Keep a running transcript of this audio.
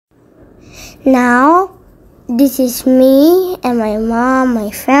Now, this is me and my mom, my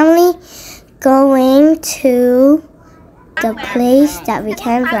family, going to the place that we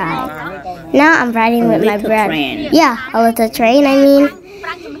can ride. Now I'm riding with my brother. Yeah, a little train, I mean.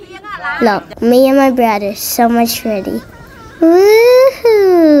 Look, me and my brother, so much ready.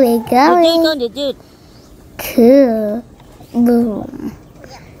 Woohoo, we're going. Cool. Boom.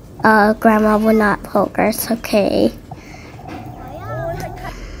 Grandma will not poke us, okay.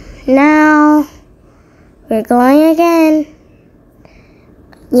 Now, we're going again.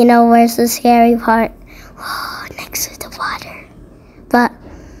 You know where's the scary part? Oh, next to the water. But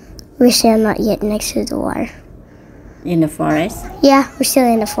we're still not yet next to the water. In the forest? Yeah, we're still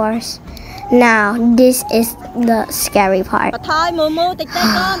in the forest. Now, this is the scary part.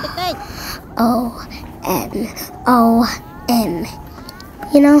 O-M.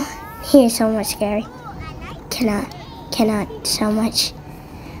 You know, here's so much scary. Cannot so much.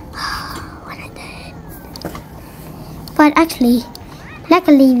 What a dead. But actually,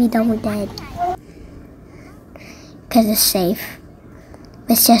 luckily we don't dead. Because it's safe.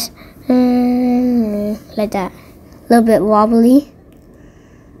 It's just like that. A little bit wobbly.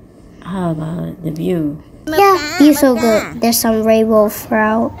 How about the view? Yeah, view's so good. There's some rainbow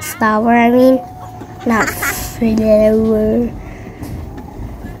flower, I mean. Not flower.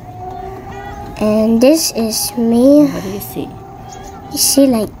 And this is me. What do you see? You see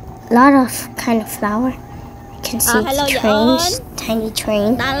like a lot of kind of flower. You can see trains, tiny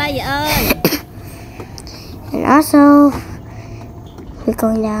train. And also, we're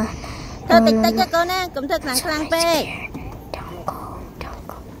going down. Don't go.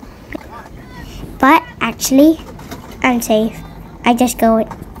 But actually, I'm safe. I just go it.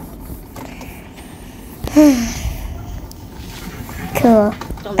 Cool.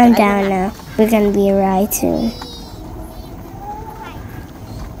 I'm down now. We're gonna be a ride soon.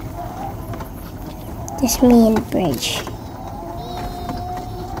 Just me and the bridge.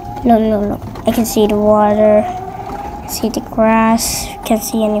 Look. I can see the water. I see the grass. Can't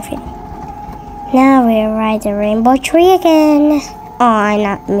see anything. Now we ride the rainbow tree again. Oh, I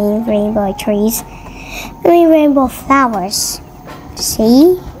not mean rainbow trees. I mean rainbow flowers.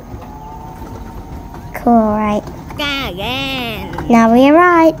 See? Cool, right? Now we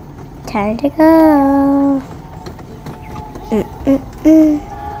ride. Time to go.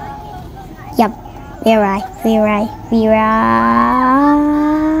 Yep, we ride.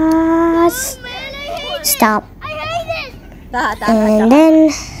 Stop. And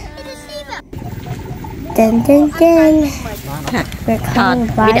then we're coming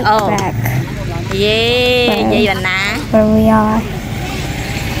right back. Where we are.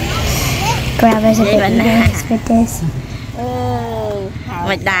 Grab us a bit nice with this.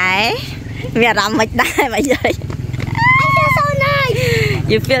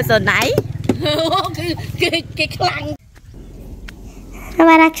 You feel so nice?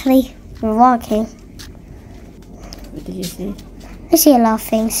 But actually, we're walking. What did you see? I see a lot of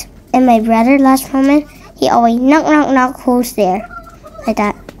things. And my brother last moment, he always knock, who's there? Like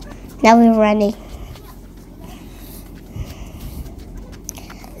that. Now we're running.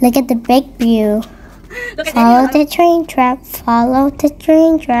 Look at the big view. Follow the train track.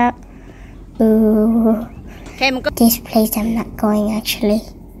 Ooh. This place I'm not going actually.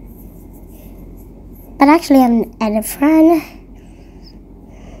 But actually I'm at the front.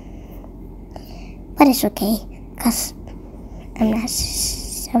 But it's okay. Because I'm not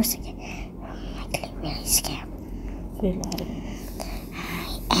so scared. I'm actually really scared. I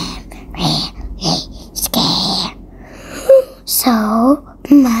am really scared. So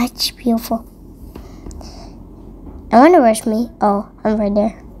much beautiful. I wonder where's me. Oh, I'm right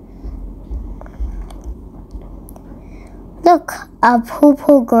there. Look, a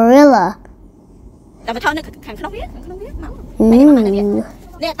poo gorilla. Ooh.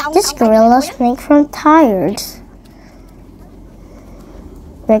 This gorilla's made from tires.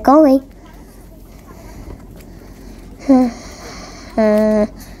 We're going.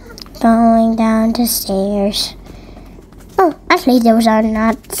 Going down the stairs. Oh, actually those are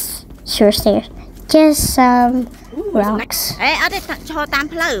not sure stairs. Just some rocks.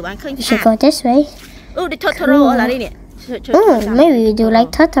 We should go this way. Cool. Maybe we do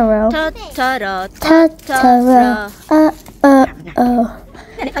like Totoro.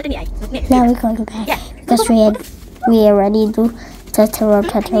 Now we're going back because we already do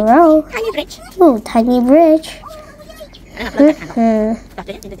Totoro. Ooh, tiny bridge.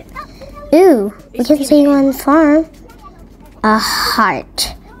 Ooh, we can see one farm. A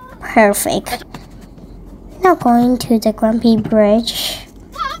heart. Perfect. Now going to the Grumpy Bridge.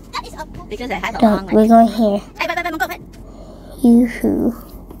 Look, we're going here. Yoo-hoo.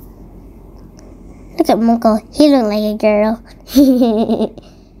 Look at Mungo. He looked like a girl.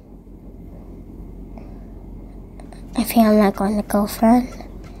 I think I'm not going to go front.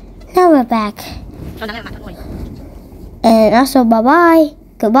 Now we're back. And also, bye-bye.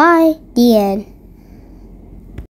 Goodbye. The end.